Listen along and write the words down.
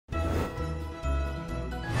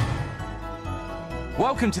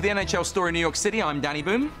Welcome to the NHL store in New York City. I'm Danny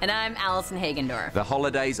Boom. And I'm Allison Hagendorf. The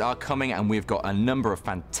holidays are coming and we've got a number of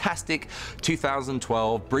fantastic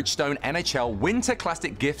 2012 Bridgestone NHL Winter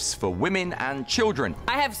Classic gifts for women and children.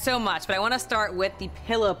 I have so much, but I want to start with the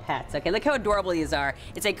pillow pets. Okay, look how adorable these are.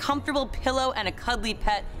 It's a comfortable pillow and a cuddly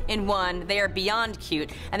pet in one. They are beyond cute,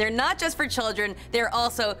 and they're not just for children, they're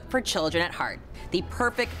also for children at heart. The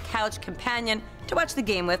perfect couch companion to watch the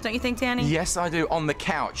game with, don't you think, Danny? Yes, I do. On the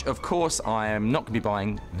couch. Of course, I am not going to be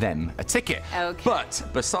buying them a ticket. Okay. But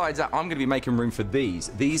besides that, I'm going to be making room for these.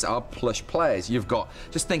 These are plush players. You've got,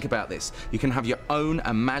 just think about this. You can have your own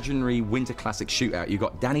imaginary Winter Classic shootout. You've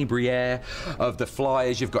got Danny Briere of the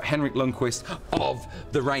Flyers. You've got Henrik Lundqvist of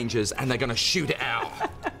the Rangers, and they're going to shoot it out.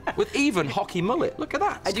 With even hockey mullet. Look at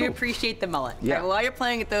that. I do appreciate the mullet. Yeah. Right, while you're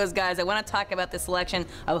playing with those guys, I want to talk about the selection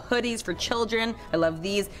of hoodies for children. I love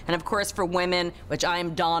these. And of course for women, which I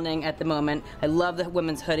am donning at the moment. I love the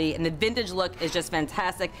women's hoodie, and the vintage look is just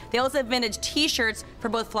fantastic. They also have vintage t-shirts for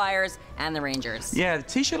both Flyers and the Rangers. Yeah, the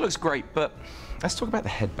t-shirt looks great, but let's talk about the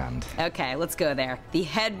headband. Okay, let's go there. The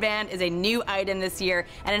headband is a new item this year,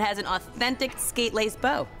 and it has an authentic skate lace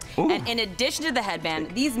bow. Ooh. And in addition to the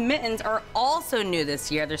headband, these mittens are also new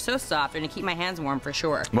this year. They're so soft, and they keep my hands warm for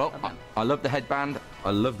sure. Well, I love the headband, I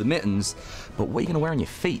love the mittens, but what are you going to wear on your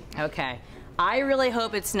feet? Okay, I really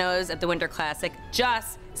hope it snows at the Winter Classic,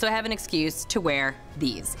 just so I have an excuse to wear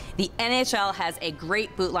these. The NHL has a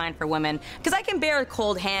great boot line for women, because I can bear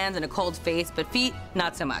cold hands and a cold face, but feet,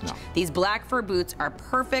 not so much. No. These black fur boots are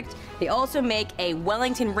perfect. They also make a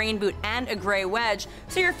Wellington rain boot and a gray wedge,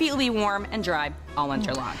 so your feet will be warm and dry all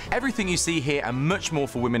winter long. Everything you see here and much more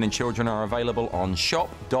for women and children are available on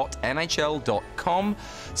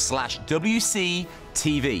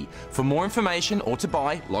shop.nhl.com/WCTV. For more information or to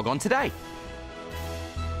buy, log on today.